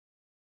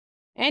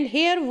And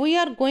here we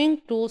are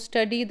going to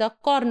study the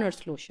corner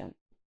solution.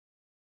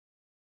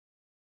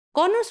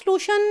 Corner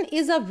solution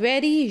is a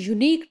very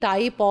unique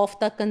type of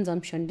the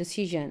consumption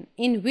decision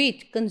in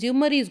which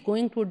consumer is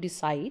going to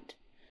decide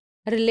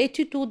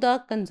related to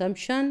the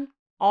consumption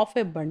of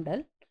a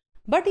bundle.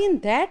 But in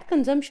that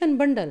consumption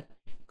bundle,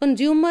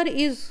 consumer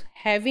is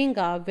having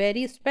a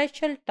very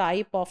special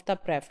type of the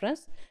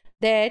preference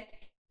that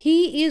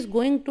he is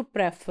going to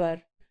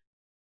prefer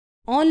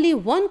only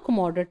one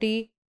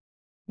commodity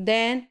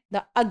than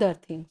the other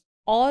things,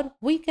 or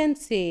we can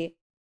say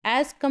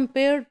as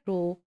compared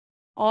to,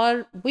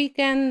 or we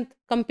can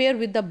compare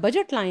with the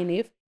budget line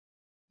if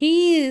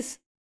he is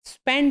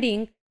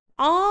spending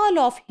all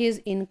of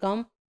his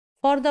income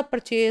for the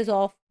purchase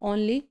of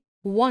only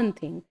one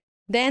thing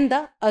than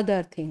the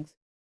other things.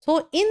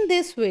 So in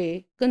this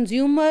way,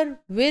 consumer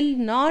will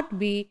not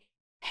be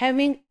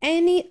having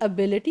any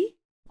ability,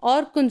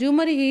 or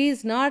consumer he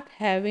is not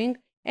having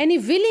any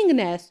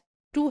willingness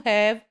to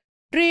have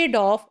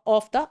trade-off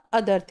of the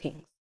other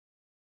things.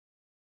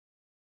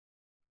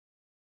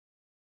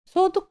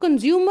 So the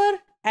consumer,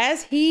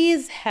 as he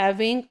is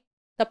having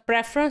the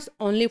preference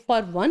only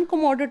for one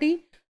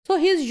commodity, so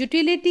his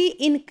utility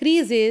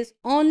increases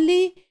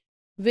only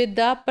with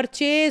the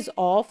purchase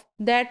of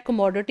that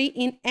commodity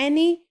in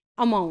any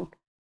amount.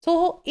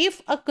 So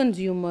if a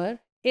consumer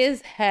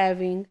is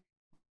having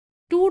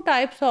two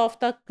types of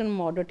the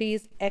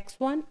commodities,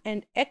 X1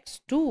 and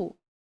X2,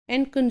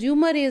 and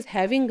consumer is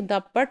having the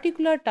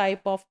particular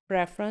type of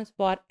preference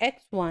for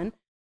X1,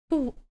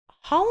 so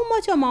how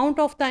much amount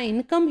of the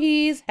income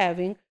he is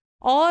having,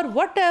 or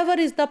whatever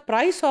is the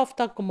price of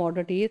the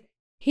commodities,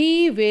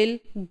 he will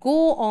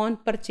go on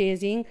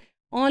purchasing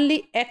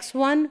only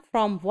X1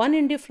 from one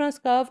indifference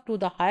curve to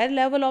the higher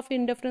level of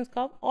indifference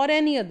curve or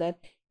any other.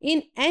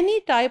 In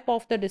any type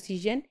of the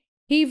decision,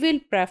 he will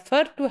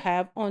prefer to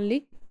have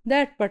only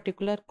that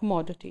particular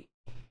commodity.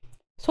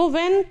 So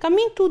when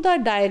coming to the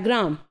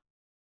diagram,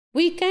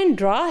 we can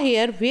draw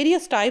here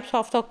various types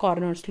of the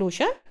corner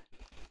solution.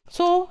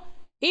 So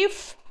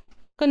if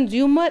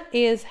consumer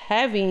is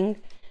having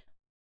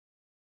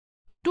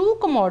two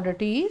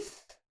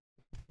commodities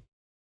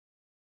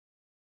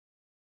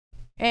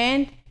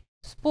and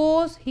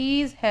suppose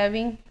he is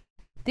having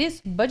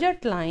this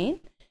budget line,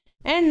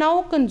 and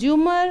now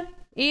consumer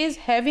is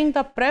having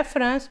the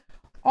preference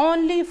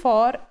only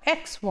for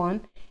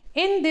X1.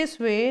 In this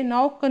way,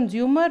 now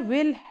consumer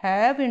will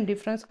have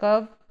indifference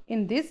curve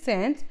in this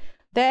sense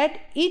that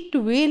it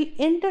will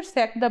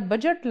intersect the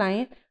budget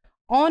line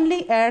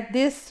only at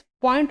this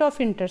point of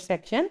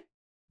intersection,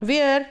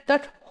 where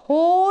that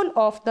whole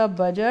of the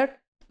budget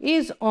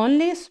is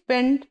only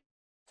spent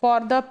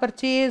for the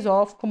purchase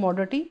of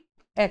commodity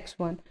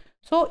X1.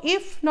 So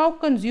if now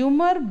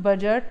consumer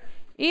budget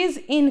is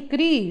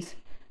increased,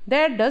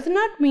 that does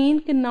not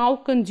mean that now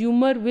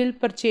consumer will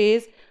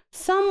purchase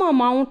some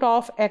amount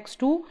of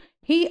X2.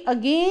 He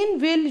again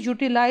will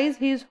utilize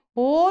his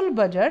whole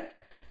budget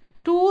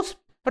to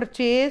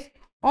purchase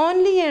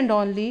only and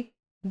only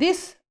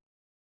this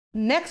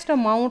next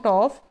amount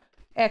of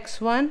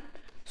X1.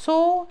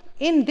 So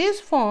in this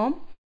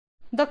form,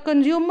 the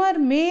consumer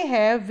may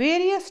have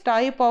various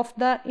type of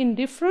the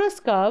indifference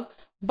curve,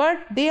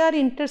 but they are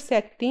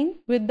intersecting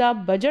with the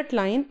budget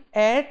line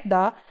at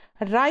the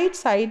right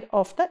side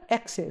of the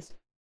axis.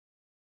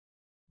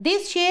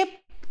 This shape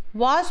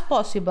was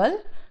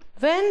possible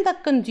when the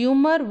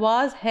consumer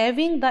was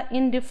having the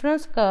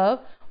indifference curve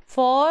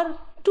for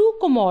two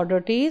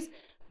commodities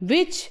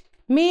which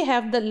may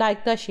have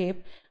the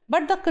shape,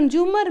 but the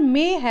consumer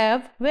may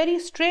have very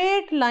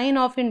straight line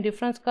of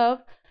indifference curve,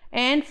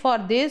 and for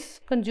this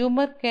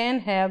consumer can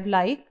have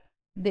like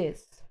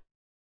this.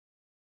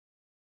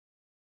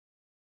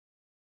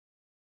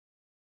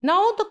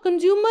 Now the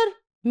consumer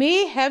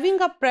may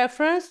having a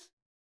preference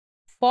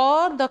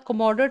for the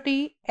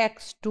commodity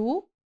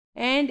X2,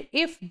 and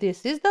if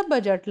this is the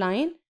budget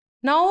line,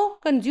 now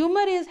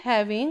consumer is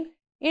having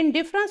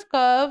indifference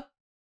curve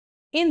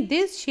in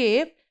this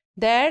shape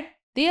that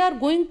they are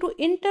going to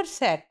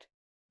intersect,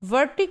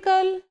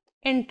 vertical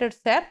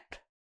intercept,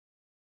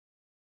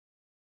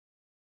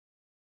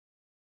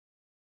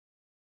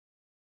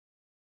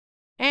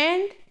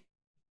 and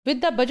with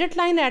the budget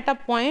line at a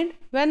point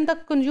when the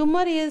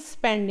consumer is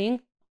spending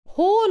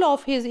whole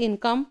of his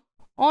income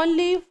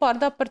only for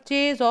the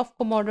purchase of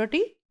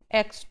commodity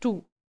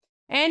X2.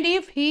 And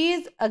if he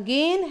is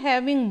again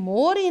having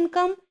more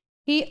income,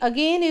 he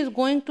again is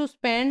going to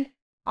spend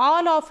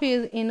all of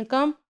his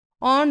income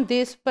on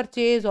this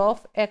purchase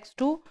of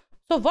X2.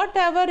 So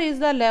whatever is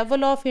the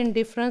level of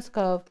indifference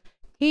curve,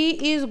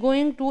 he is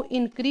going to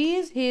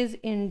increase his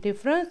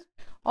indifference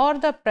or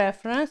the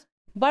preference,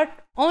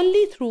 but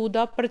only through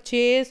the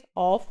purchase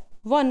of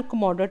one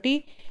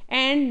commodity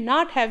and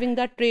not having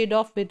the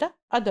trade-off with the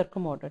other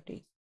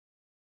commodities.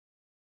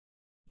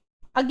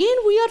 Again,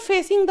 we are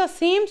facing the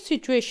same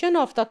situation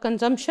of the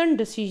consumption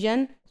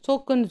decision. So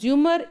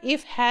consumer,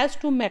 if has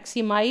to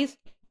maximize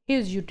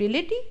his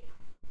utility,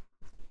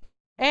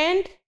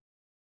 and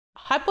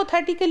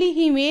hypothetically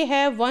he may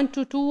have 1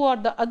 to 2 or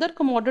the other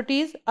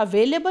commodities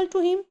available to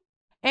him,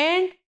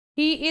 and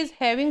he is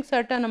having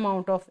certain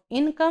amount of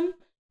income.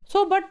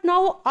 So but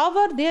now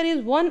there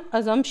is one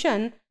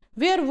assumption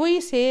where we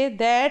say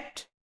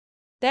that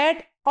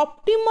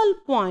optimal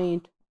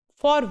point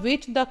for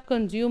which the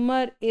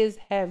consumer is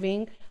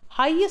having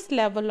highest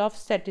level of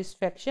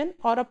satisfaction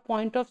or a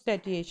point of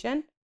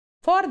satiation,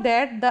 for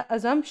that the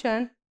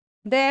assumption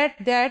that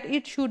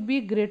it should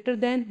be greater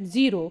than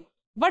 0.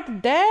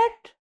 But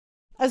that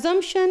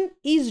assumption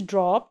is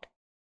dropped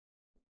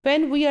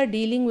when we are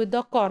dealing with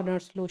the corner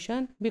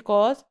solution,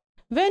 because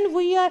when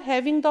we are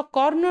having the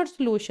corner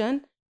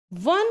solution,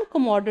 one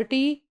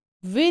commodity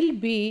will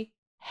be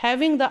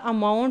having the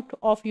amount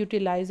of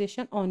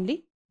utilization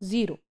only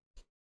 0.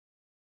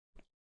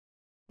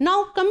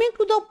 Now coming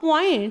to the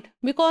point,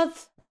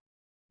 because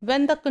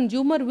when the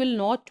consumer will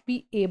not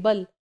be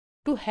able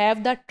to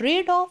have the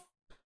trade-off,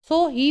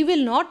 so he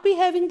will not be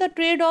having the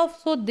trade-off,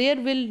 so there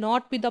will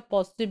not be the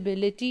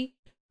possibility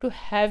to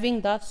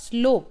having the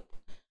slope.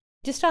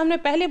 जिस तरह हमने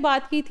पहले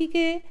बात की थी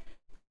कि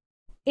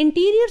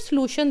interior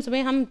solutions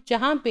में हम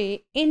जहाँ पे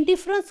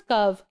इंडिफरेंस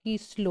कर्व की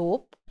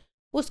स्लोप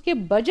उसके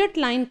बजट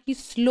लाइन की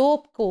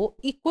स्लोप को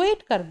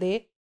इक्वेट कर दे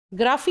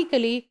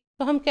ग्राफिकली,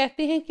 तो हम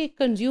कहते हैं कि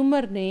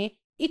कंज्यूमर ने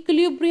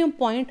इक्विलिब्रियम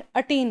पॉइंट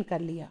अटेन कर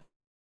लिया।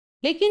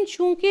 लेकिन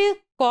चूंकि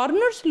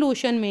कॉर्नर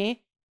सॉल्यूशन में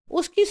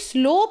उसकी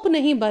स्लोप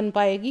नहीं बन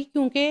पाएगी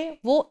क्योंकि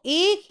वो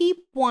एक ही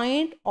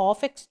पॉइंट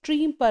ऑफ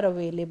एक्सट्रीम पर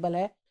अवेलेबल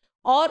है,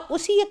 और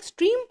उसी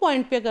एक्सट्रीम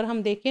पॉइंट पे अगर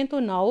हम देखें तो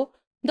now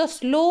the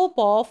slope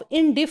of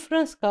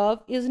indifference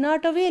curve is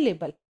not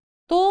available.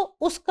 तो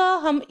उसका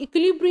हम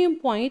इक्विलिब्रियम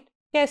पॉइंट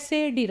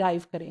कैसे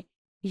डिराइव करें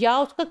या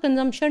उसका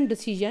कंजम्पशन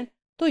डिसीजन,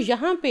 तो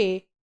यहाँ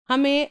पे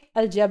हमें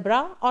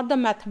अलजेब्रा और द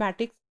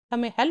मैथमेटिक्स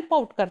हमें हेल्प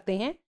आउट करते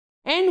हैं,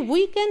 and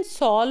we can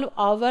solve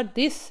our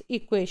this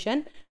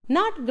equation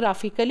not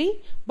graphically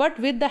but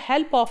with the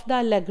help of the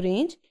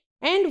Lagrange,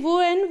 and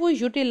when we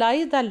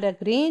utilize the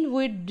Lagrange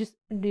we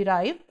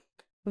derive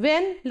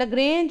when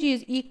Lagrange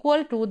is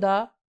equal to the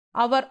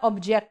our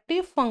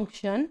objective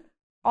function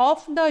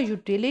of the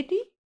utility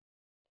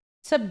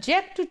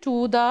subject to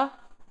the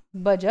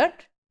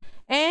budget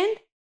and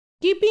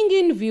keeping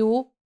in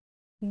view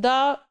the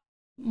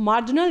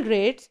marginal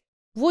rates,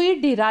 we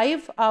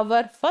derive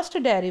our first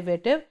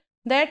derivative,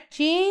 that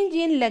change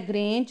in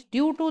Lagrange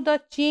due to the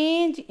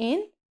change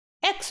in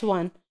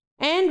x1,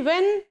 and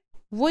when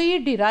we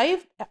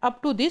derive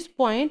up to this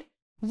point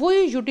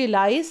we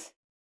utilize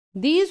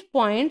these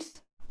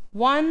points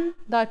 1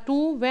 the 2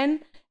 when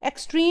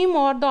extreme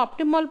or the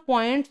optimal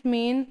points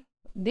mean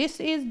this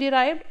is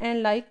derived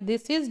and like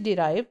this is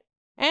derived,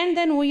 and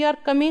then we are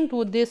coming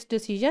to this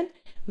decision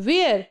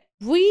where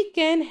we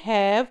can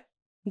have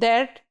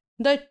that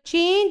the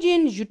change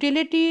in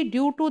utility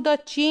due to the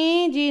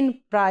change in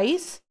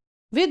price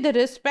with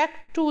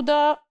respect to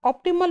the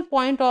optimal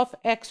point of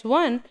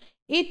x1,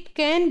 it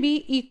can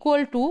be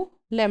equal to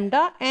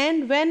lambda,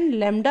 and when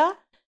lambda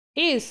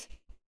is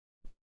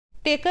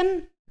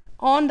taken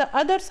on the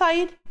other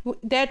side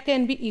that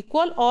can be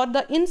equal, or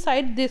the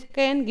inside this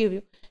can give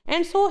you,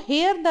 and so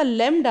here the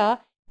lambda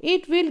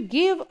it will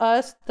give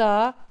us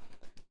the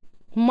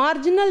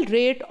marginal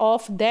rate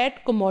of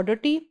that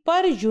commodity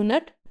per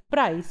unit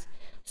price.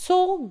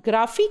 So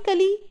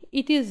graphically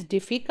it is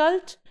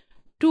difficult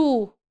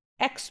to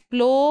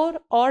explore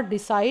or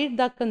decide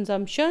the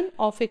consumption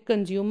of a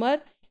consumer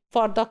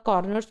for the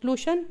corner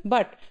solution,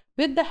 but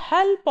with the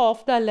help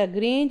of the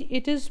Lagrange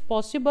it is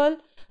possible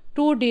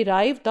to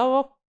derive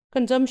the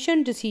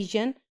consumption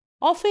decision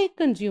of a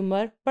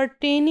consumer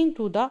pertaining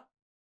to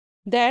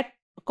that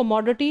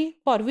commodity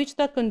for which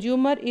the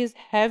consumer is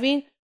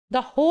having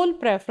the whole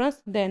preference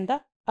than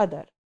the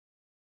other.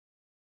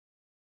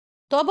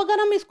 तो अब अगर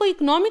हम इसको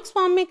economics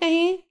form में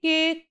कहें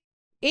कि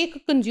एक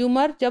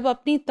consumer जब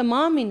अपनी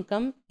तमाम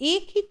इनकम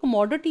एक ही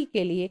कमोडिटी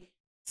के लिए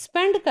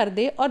स्पेंड कर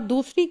दे और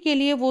दूसरी के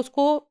लिए वो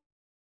उसको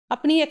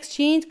अपनी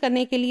एक्सचेंज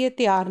करने के लिए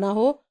तैयार ना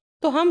हो,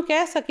 तो हम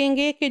कह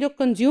सकेंगे कि जो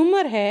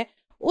कंज्यूमर है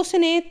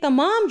उसने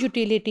तमाम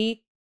यूटिलिटी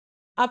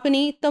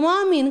अपनी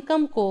तमाम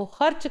इनकम को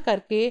खर्च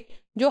करके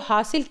जो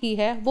हासिल की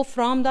है वो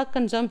from the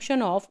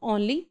consumption of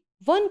only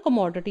one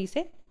commodity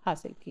से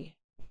हासिल की है।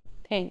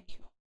 Thank you.